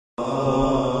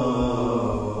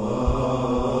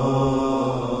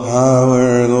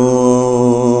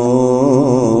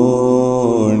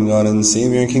and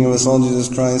Savior, King of us all, Jesus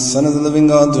Christ, Son of the living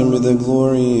God, to whom be the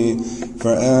glory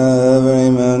forever.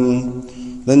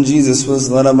 Amen. Then Jesus was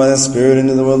led up by the Spirit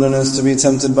into the wilderness to be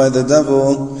tempted by the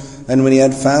devil. And when he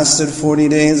had fasted 40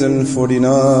 days and 40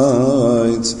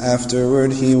 nights,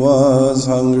 afterward he was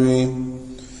hungry.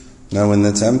 Now when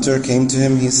the tempter came to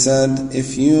him, he said,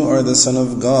 If you are the Son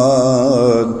of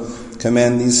God,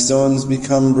 command these stones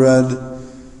become bread.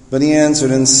 But he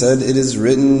answered and said, It is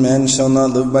written, Man shall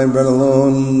not live by bread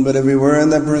alone, but every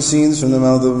word that proceeds from the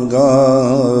mouth of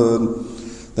God.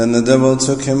 Then the devil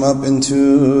took him up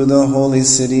into the holy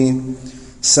city,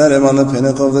 set him on the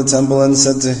pinnacle of the temple, and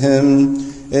said to him,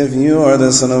 If you are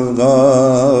the Son of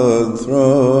God,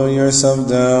 throw yourself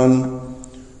down.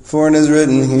 For it is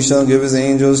written, He shall give His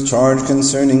angels charge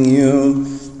concerning you,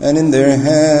 and in their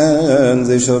hands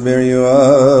they shall bear you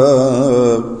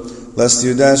up, lest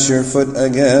you dash your foot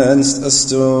against a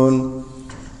stone.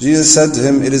 Jesus said to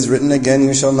him, It is written again,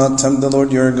 You shall not tempt the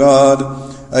Lord your God.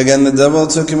 Again the devil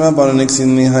took him up on an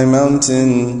exceedingly high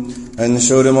mountain, and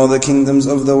showed him all the kingdoms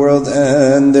of the world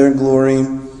and their glory.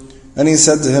 And he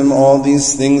said to him, All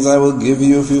these things I will give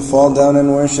you if you fall down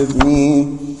and worship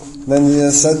me. Then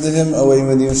Jesus said to him, Away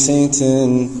with you,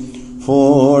 Satan,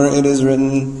 for it is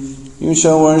written, You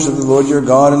shall worship the Lord your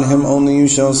God, and Him only you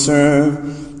shall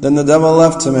serve. Then the devil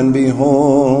left him, and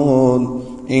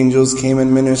behold, angels came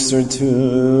and ministered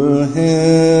to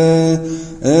him.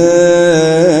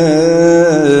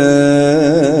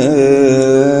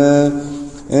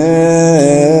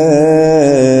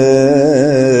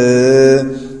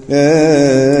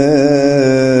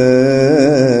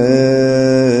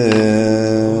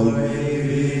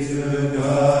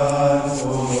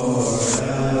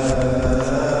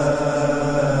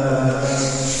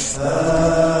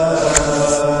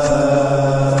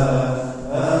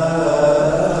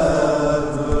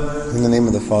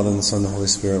 Father, and the Son, and the Holy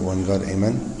Spirit, one God.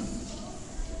 Amen.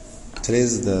 Today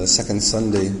is the second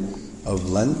Sunday of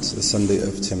Lent, the Sunday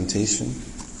of temptation.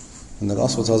 And the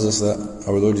Gospel tells us that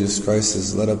our Lord Jesus Christ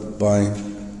is led up by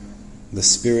the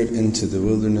Spirit into the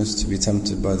wilderness to be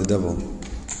tempted by the devil.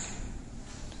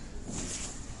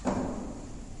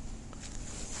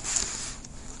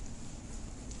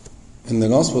 In the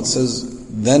Gospel it says,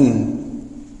 Then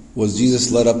was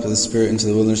Jesus led up by the Spirit into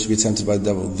the wilderness to be tempted by the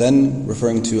devil. Then,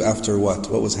 referring to after what?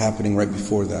 What was happening right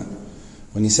before that?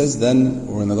 When he says then,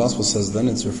 or when the Gospel says then,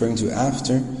 it's referring to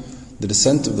after the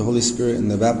descent of the Holy Spirit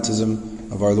and the baptism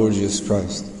of our Lord Jesus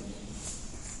Christ.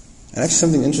 And actually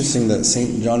something interesting that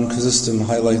St. John Chrysostom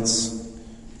highlights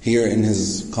here in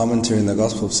his commentary in the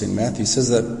Gospel of St. Matthew, says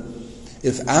that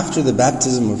if after the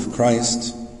baptism of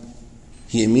Christ,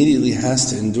 he immediately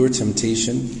has to endure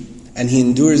temptation, and he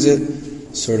endures it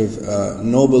sort of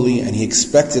nobly, and he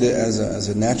expected it as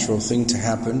a natural thing to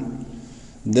happen,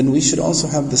 then we should also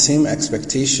have the same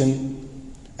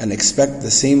expectation and expect the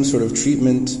same sort of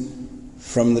treatment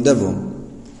from the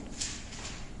devil.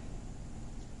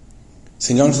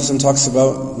 St. John Chrysostom talks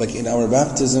about, like in our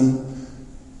baptism,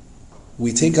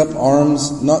 we take up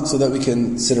arms not so that we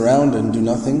can sit around and do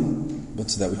nothing, but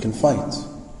so that we can fight.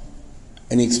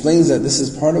 And he explains that this is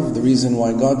part of the reason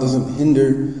why God doesn't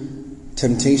hinder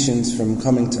temptations from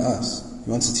coming to us. He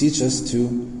wants to teach us to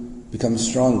become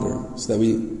stronger, so that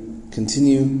we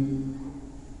continue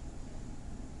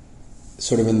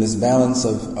sort of in this balance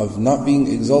of not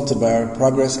being exalted by our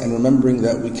progress, and remembering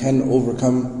that we can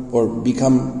overcome or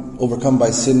become overcome by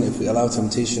sin if we allow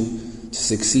temptation to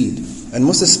succeed. And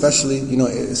most especially,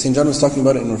 St. John was talking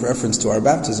about it in reference to our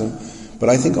baptism, but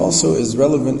I think also is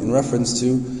relevant in reference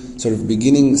to sort of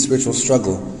beginning spiritual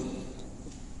struggle.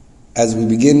 As we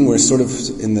begin, we're sort of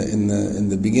in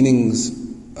the beginnings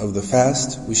of the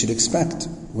fast. We should expect,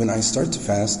 when I start to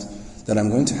fast, that I'm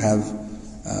going to have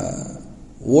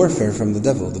warfare from the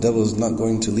devil. The devil is not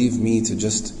going to leave me to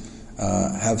just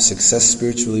have success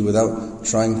spiritually without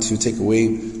trying to take away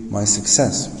my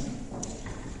success.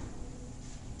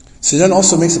 So John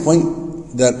also makes a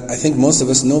point that I think most of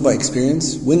us know by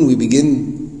experience. When we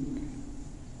begin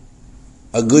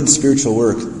a good spiritual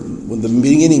work, when the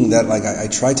beginning that I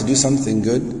try to do something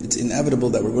good, it's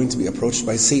inevitable that we're going to be approached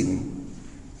by Satan.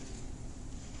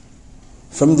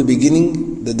 From the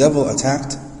beginning, the devil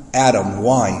attacked Adam.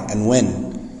 Why and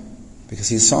when? Because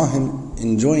he saw him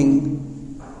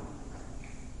enjoying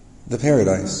the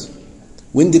paradise.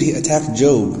 When did he attack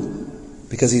Job?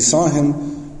 Because he saw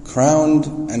him crowned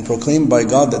and proclaimed by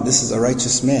God that this is a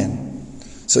righteous man.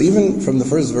 So even from the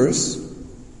first verse,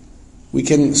 we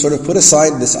can sort of put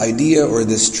aside this idea or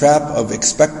this trap of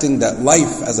expecting that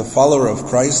life as a follower of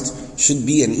Christ should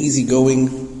be an easygoing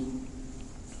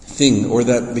thing, or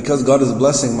that because God is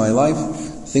blessing my life,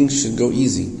 things should go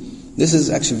easy. This is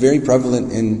actually very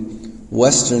prevalent in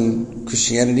Western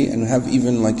Christianity and have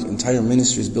even like entire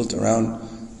ministries built around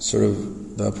sort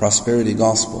of the prosperity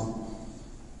gospel.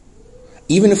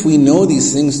 Even if we know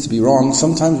these things to be wrong,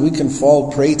 sometimes we can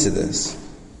fall prey to this.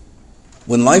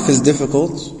 When life is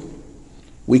difficult,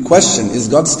 we question, is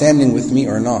God standing with me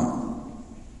or not?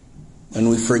 And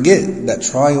we forget that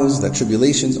trials, that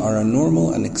tribulations are a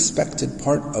normal and expected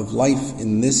part of life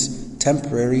in this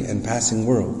temporary and passing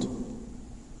world.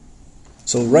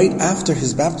 So right after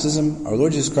His baptism, our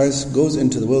Lord Jesus Christ goes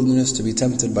into the wilderness to be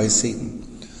tempted by Satan.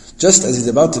 Just as He's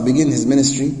about to begin His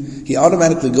ministry, He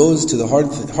automatically goes to the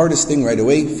hardest thing right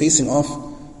away, facing off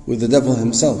with the devil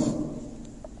himself.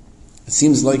 It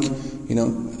seems like,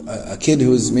 a kid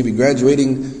who is maybe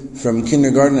graduating from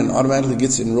kindergarten and automatically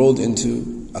gets enrolled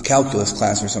into a calculus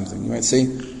class or something. You might say,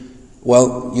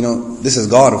 well, this is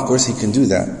God, of course He can do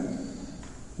that.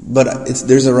 But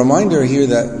there's a reminder here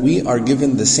that we are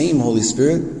given the same Holy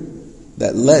Spirit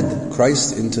that led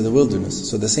Christ into the wilderness.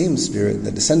 So the same Spirit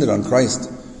that descended on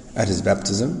Christ at His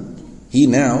baptism, He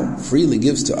now freely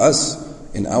gives to us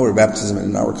in our baptism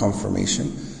and in our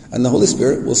confirmation. And the Holy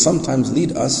Spirit will sometimes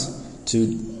lead us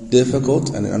to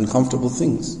difficult and uncomfortable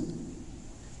things.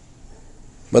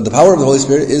 But the power of the Holy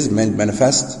Spirit is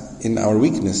manifest in our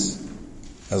weakness,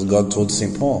 as God told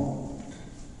St. Paul.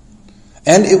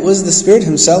 And it was the Spirit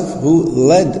Himself who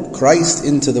led Christ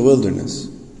into the wilderness.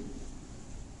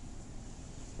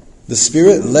 The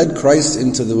Spirit led Christ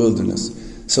into the wilderness.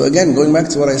 So again, going back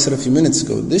to what I said a few minutes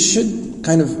ago, this should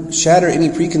kind of shatter any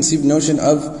preconceived notion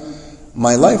of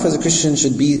my life as a Christian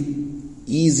should be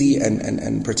easy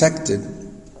and protected.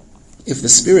 If the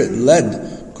Spirit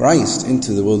led Christ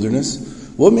into the wilderness,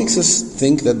 what makes us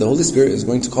think that the Holy Spirit is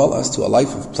going to call us to a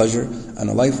life of pleasure and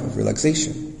a life of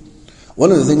relaxation?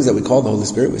 One of the things that we call the Holy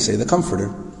Spirit, we say the Comforter.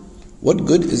 What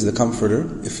good is the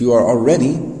Comforter if you are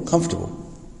already comfortable?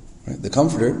 Right? The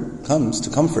Comforter comes to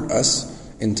comfort us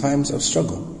in times of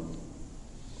struggle.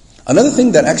 Another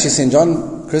thing that actually St.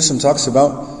 John Chrysostom talks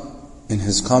about in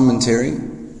his commentary,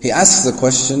 he asks the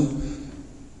question,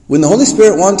 when the Holy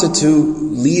Spirit wanted to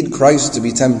lead Christ to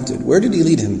be tempted, where did He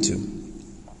lead Him to?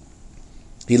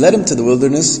 He led Him to the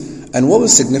wilderness, and what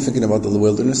was significant about the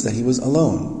wilderness? That He was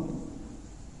alone.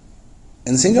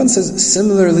 And St. John says,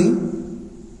 similarly,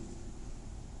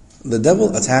 the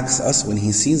devil attacks us when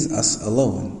he sees us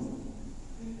alone.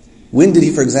 When did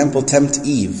he, for example, tempt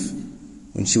Eve?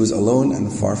 When she was alone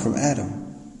and far from Adam.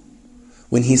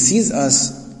 When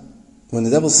the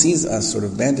devil sees us sort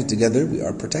of banded together, we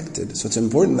are protected. So it's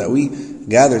important that we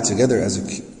gather together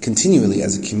continually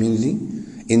as a community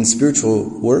in spiritual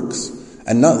works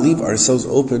and not leave ourselves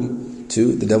open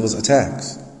to the devil's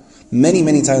attacks. Many,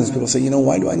 many times people say,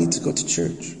 why do I need to go to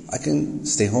church? I can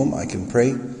stay home, I can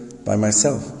pray by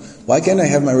myself. Why can't I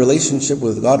have my relationship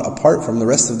with God apart from the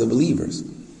rest of the believers?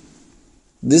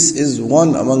 This is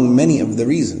one among many of the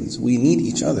reasons. We need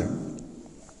each other.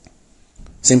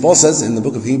 St. Paul says in the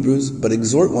book of Hebrews, but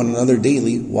exhort one another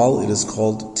daily while it is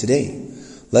called today,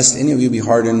 lest any of you be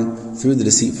hardened through the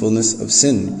deceitfulness of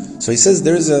sin. So he says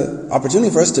there is an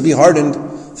opportunity for us to be hardened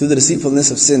through the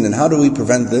deceitfulness of sin. And how do we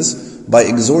prevent this? By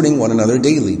exhorting one another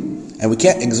daily. And we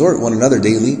can't exhort one another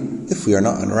daily if we are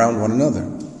not around one another.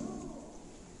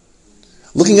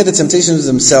 Looking at the temptations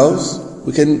themselves,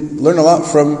 we can learn a lot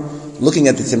from looking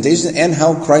at the temptations and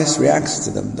how Christ reacts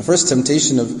to them. The first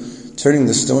temptation of turning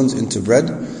the stones into bread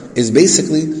is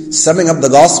basically summing up the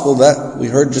gospel that we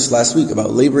heard just last week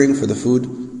about laboring for the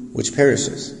food which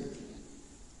perishes.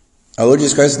 Our Lord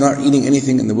Jesus Christ is not eating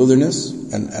anything in the wilderness,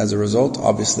 and as a result,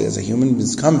 obviously as a human,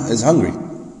 is hungry.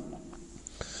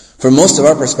 From most of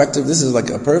our perspective, this is like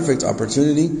a perfect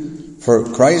opportunity for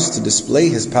Christ to display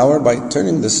His power by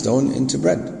turning the stone into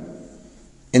bread.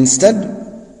 Instead,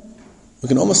 we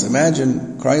can almost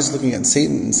imagine Christ looking at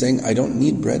Satan and saying, I don't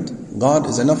need bread. God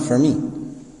is enough for me.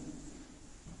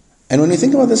 And when we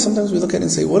think about this, sometimes we look at it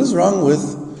and say, what is wrong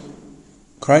with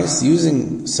Christ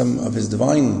using some of His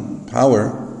divine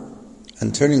power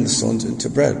and turning the stones into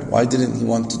bread? Why didn't He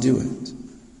want to do it?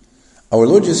 Our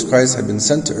Lord Jesus Christ had been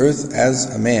sent to earth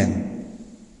as a man.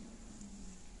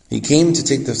 He came to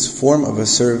take the form of a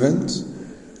servant,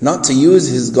 not to use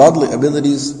His godly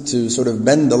abilities to sort of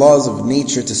bend the laws of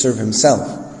nature to serve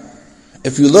Himself.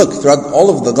 If you look throughout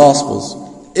all of the Gospels,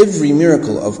 every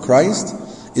miracle of Christ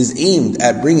is aimed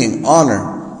at bringing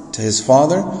honor to His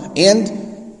Father and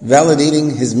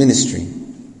validating His ministry.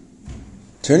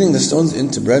 Turning the stones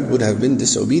into bread would have been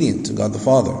disobedient to God the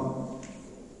Father.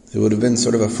 It would have been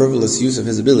sort of a frivolous use of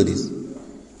His abilities.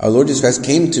 Our Lord Jesus Christ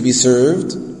came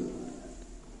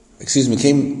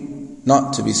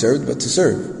not to be served, but to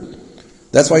serve.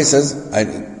 That's why He says,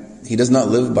 He does not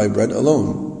live by bread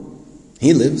alone.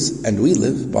 He lives and we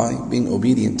live by being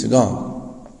obedient to God.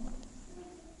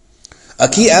 A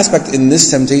key aspect in this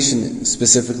temptation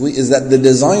specifically is that the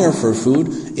desire for food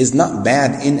is not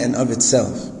bad in and of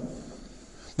itself.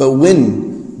 But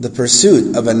when the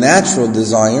pursuit of a natural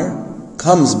desire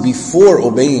comes before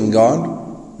obeying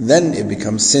God, then it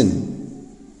becomes sin.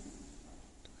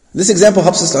 This example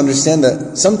helps us to understand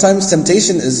that sometimes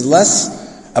temptation is less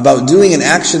about doing an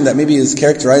action that maybe is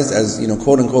characterized as,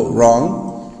 quote unquote, wrong,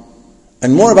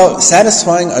 and more about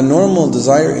satisfying a normal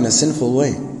desire in a sinful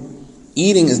way.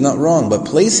 Eating is not wrong, but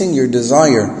placing your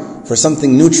desire for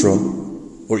something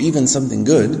neutral, or even something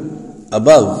good,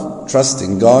 above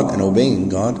trusting God and obeying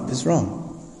God is wrong.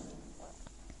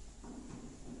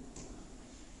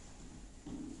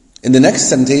 In the next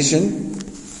temptation,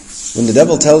 when the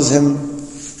devil tells him,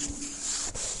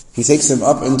 he takes him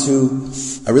up into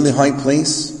a really high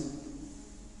place,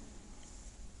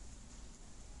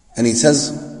 and he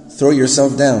says, throw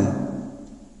yourself down.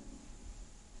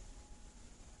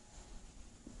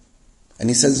 And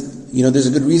he says, there's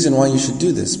a good reason why you should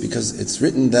do this, because it's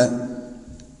written that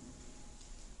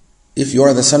if you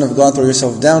are the Son of God, throw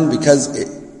yourself down,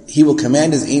 because He will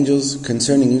command His angels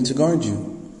concerning you to guard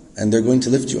you. And they're going to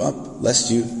lift you up,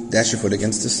 lest you dash your foot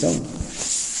against a stone.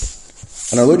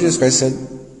 And our Lord Jesus Christ said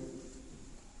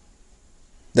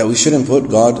that we shouldn't put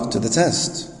God to the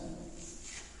test.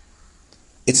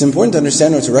 It's important to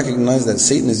understand or to recognize that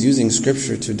Satan is using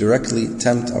Scripture to directly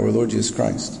tempt our Lord Jesus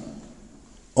Christ.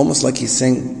 Almost like he's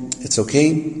saying, it's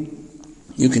okay,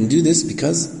 you can do this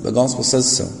because the gospel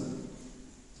says so.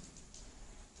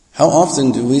 How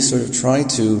often do we sort of try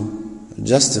to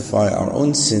justify our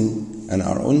own sin and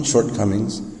our own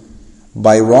shortcomings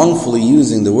by wrongfully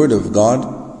using the word of God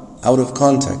out of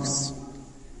context?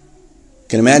 You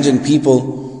can imagine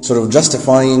people sort of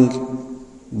justifying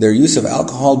their use of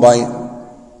alcohol by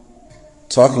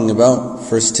talking about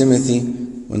 1 Timothy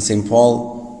when St. Paul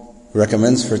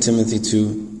recommends for Timothy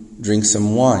to drink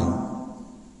some wine.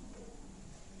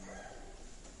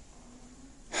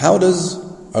 How does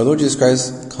our Lord Jesus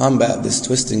Christ combat this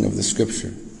twisting of the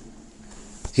Scripture?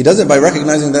 He does it by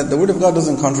recognizing that the Word of God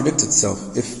doesn't contradict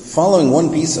itself. If following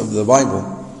one piece of the Bible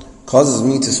causes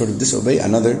me to sort of disobey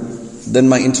another, then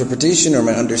my interpretation or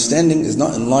my understanding is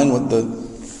not in line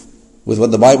with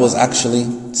what the Bible is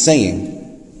actually saying.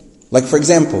 Like, for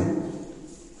example,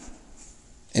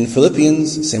 in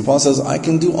Philippians, St. Paul says, I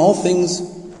can do all things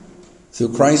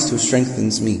through Christ who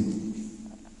strengthens me.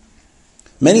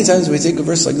 Many times we take a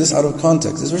verse like this out of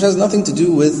context. This verse has nothing to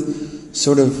do with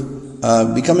sort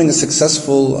of becoming a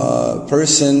successful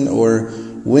person or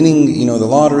winning, the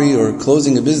lottery or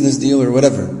closing a business deal or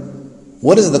whatever.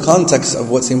 What is the context of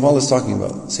what St. Paul is talking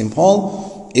about? St.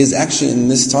 Paul is actually in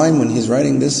this time when he's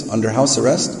writing this under house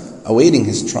arrest, awaiting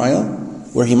his trial,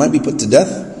 where he might be put to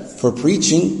death for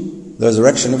preaching the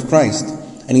resurrection of Christ.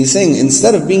 And he's saying,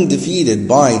 instead of being defeated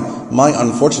by my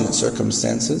unfortunate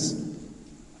circumstances,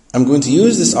 I'm going to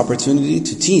use this opportunity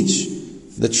to teach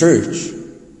the church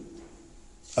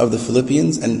of the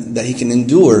Philippians and that he can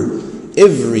endure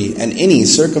every and any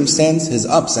circumstance, his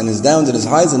ups and his downs and his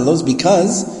highs and lows,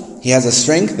 because he has a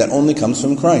strength that only comes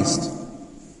from Christ.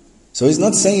 So he's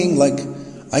not saying like,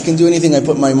 I can do anything I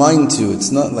put my mind to.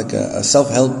 It's not like a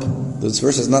self-help. This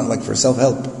verse is not like for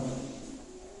self-help.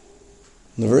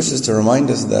 The verse is to remind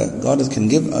us that God can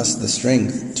give us the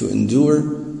strength to endure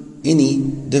any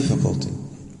difficulty.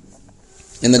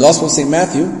 In the Gospel of St.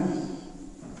 Matthew,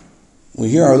 we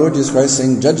hear our Lord Jesus Christ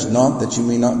saying, judge not that you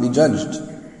may not be judged.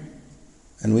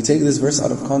 And we take this verse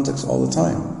out of context all the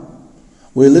time.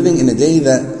 We're living in a day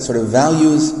that sort of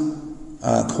values,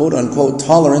 quote-unquote,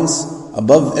 tolerance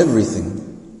above everything.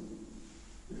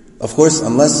 Of course,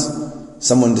 unless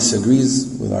someone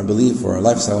disagrees with our belief or our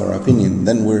lifestyle or our opinion,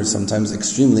 then we're sometimes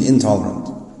extremely intolerant.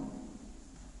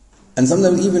 And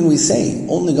sometimes even we say,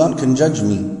 only God can judge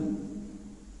me.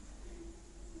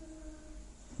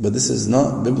 But this is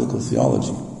not biblical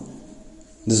theology.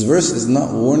 This verse is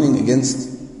not warning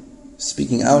against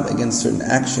speaking out against certain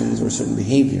actions or certain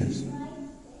behaviors.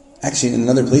 Actually, in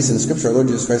another place in Scripture, our Lord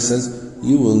Jesus Christ says,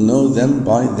 you will know them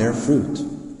by their fruit.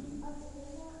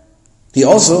 He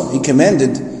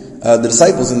commanded the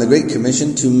disciples in the Great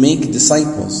Commission to make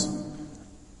disciples.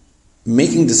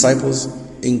 Making disciples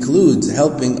includes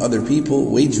helping other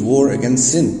people wage war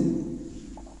against sin.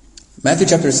 Matthew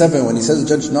chapter 7, when he says,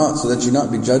 judge not so that you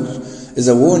not be judged, is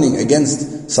a warning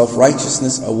against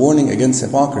self-righteousness, a warning against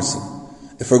hypocrisy.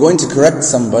 If we're going to correct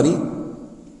somebody,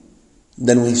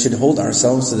 then we should hold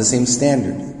ourselves to the same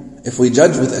standard. If we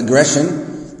judge with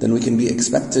aggression, then we can be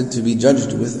expected to be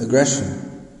judged with aggression.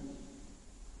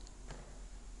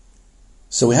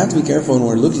 So we have to be careful when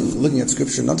we're looking at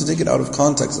Scripture, not to take it out of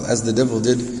context, as the devil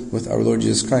did with our Lord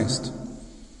Jesus Christ.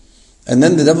 And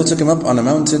then the devil took him up on a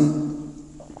mountain,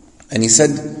 and he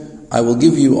said, I will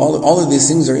give you, all of these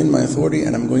things are in my authority,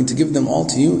 and I'm going to give them all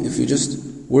to you if you just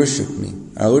worship me.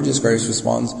 Our Lord Jesus Christ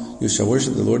responds, you shall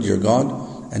worship the Lord your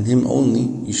God, and Him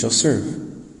only you shall serve.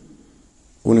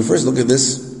 When we first look at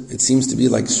this, it seems to be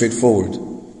like straightforward.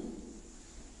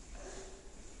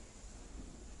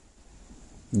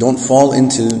 Don't fall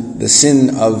into the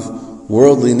sin of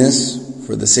worldliness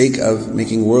for the sake of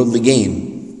making worldly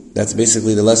gain. That's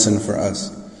basically the lesson for us.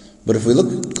 But if we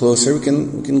look closer, we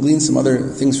can glean some other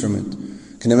things from it.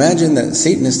 You can imagine that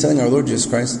Satan is telling our Lord Jesus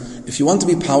Christ, if you want to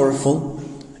be powerful,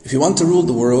 if you want to rule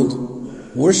the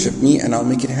world, worship me and I'll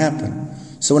make it happen.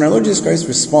 So when our Lord Jesus Christ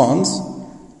responds,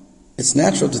 it's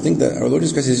natural to think that our Lord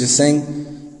Jesus Christ is just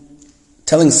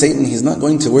telling Satan he's not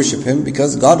going to worship him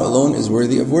because God alone is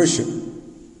worthy of worship.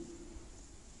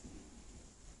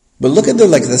 But look at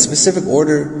the specific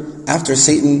order after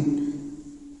Satan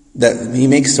that he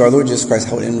makes to our Lord Jesus Christ,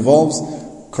 how it involves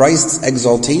Christ's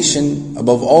exaltation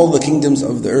above all the kingdoms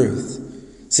of the earth.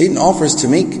 Satan offers to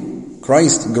make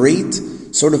Christ great,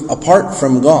 sort of apart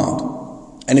from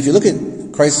God. And if you look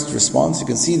at Christ's response, you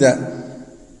can see that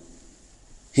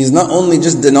he's not only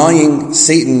just denying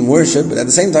Satan worship, but at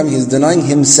the same time he's denying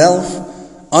himself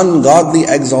ungodly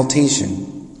exaltation,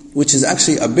 which is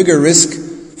actually a bigger risk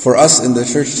for us in the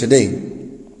church today.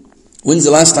 When's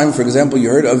the last time, for example, you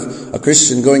heard of a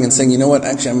Christian going and saying, you know what,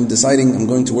 actually I'm deciding I'm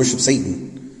going to worship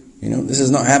Satan. This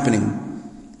is not happening.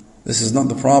 This is not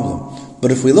the problem. But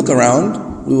if we look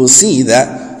around, we will see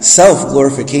that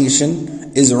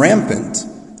self-glorification is rampant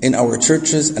in our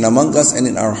churches and among us and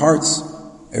in our hearts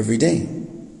every day.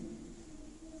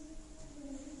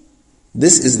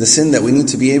 This is the sin that we need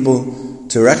to be able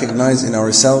to recognize in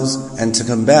ourselves and to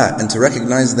combat, and to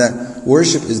recognize that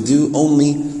worship is due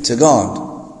only to God.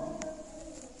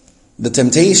 The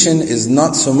temptation is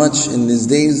not so much in these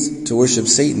days to worship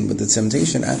Satan, but the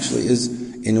temptation actually is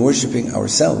in worshiping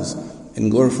ourselves, in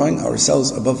glorifying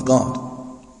ourselves above God.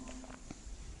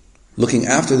 Looking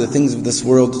after the things of this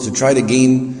world to try to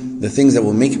gain the things that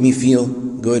will make me feel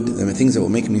good, the things that will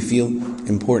make me feel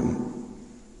important.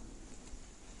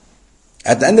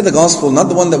 At the end of the Gospel, not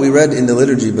the one that we read in the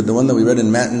liturgy, but the one that we read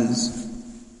in Matins,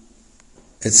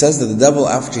 it says that the devil,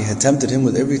 after he had tempted him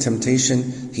with every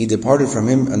temptation, he departed from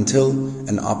him until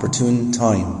an opportune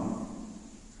time.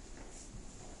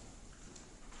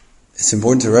 It's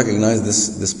important to recognize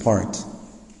this part.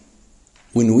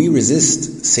 When we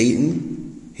resist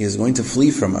Satan, he is going to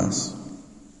flee from us.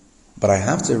 But I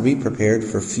have to be prepared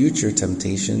for future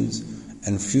temptations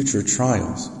and future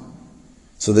trials.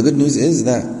 So the good news is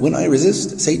that when I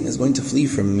resist, Satan is going to flee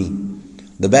from me.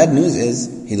 The bad news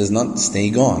is, he does not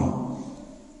stay gone.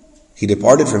 He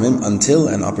departed from him until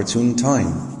an opportune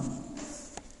time.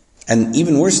 And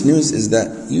even worse news is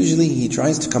that usually he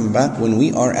tries to come back when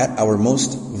we are at our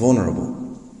most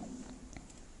vulnerable.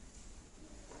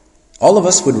 All of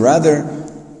us would rather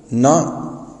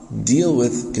not deal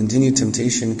with continued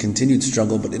temptation, continued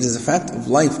struggle, but it is a fact of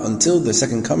life until the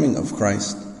second coming of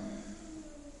Christ.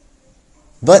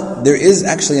 But there is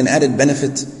actually an added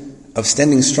benefit of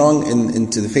standing strong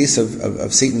into the face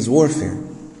of Satan's warfare.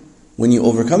 When you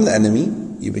overcome the enemy,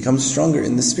 you become stronger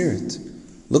in the Spirit.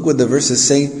 Look what the verses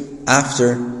say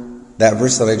after that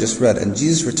verse that I just read. And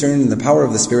Jesus returned in the power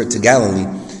of the Spirit to Galilee,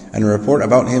 and a report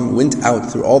about him went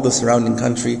out through all the surrounding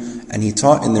country, and he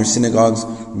taught in their synagogues,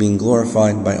 being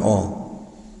glorified by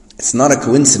all. It's not a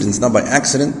coincidence, not by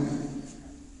accident,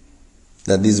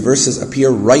 that these verses appear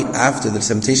right after the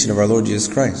temptation of our Lord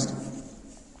Jesus Christ.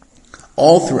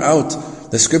 All throughout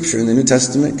the Scripture in the New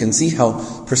Testament can see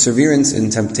how perseverance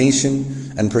in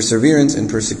temptation and perseverance in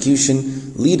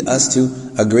persecution lead us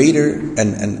to a greater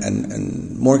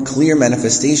and more clear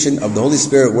manifestation of the Holy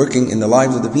Spirit working in the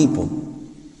lives of the people.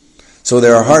 So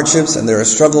there are hardships and there are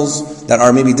struggles that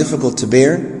are maybe difficult to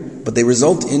bear, but they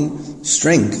result in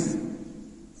strength.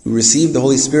 We receive the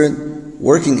Holy Spirit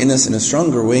working in us in a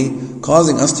stronger way,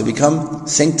 causing us to become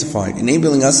sanctified,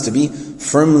 enabling us to be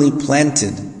firmly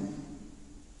planted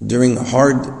during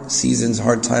hard seasons,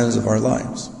 hard times of our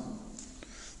lives.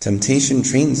 Temptation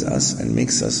trains us and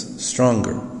makes us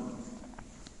stronger.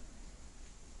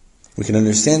 We can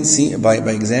understand, by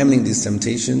examining these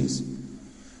temptations,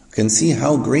 we can see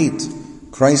how great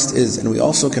Christ is, and we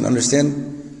also can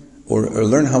understand or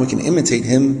learn how we can imitate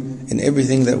Him in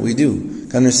everything that we do. We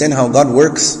can understand how God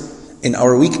works in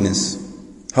our weakness,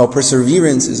 how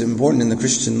perseverance is important in the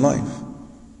Christian life.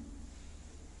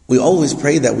 We always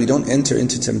pray that we don't enter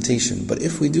into temptation, but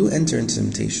if we do enter into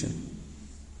temptation,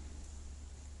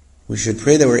 We should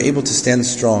pray that we're able to stand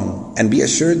strong and be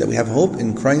assured that we have hope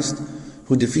in Christ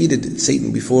who defeated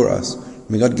Satan before us.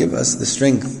 May God give us the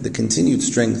strength, the continued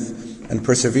strength and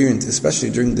perseverance, especially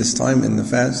during this time in the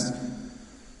fast,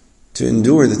 to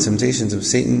endure the temptations of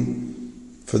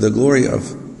Satan for the glory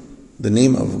of the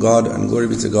name of God, and glory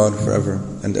be to God forever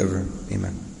and ever.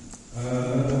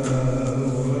 Amen.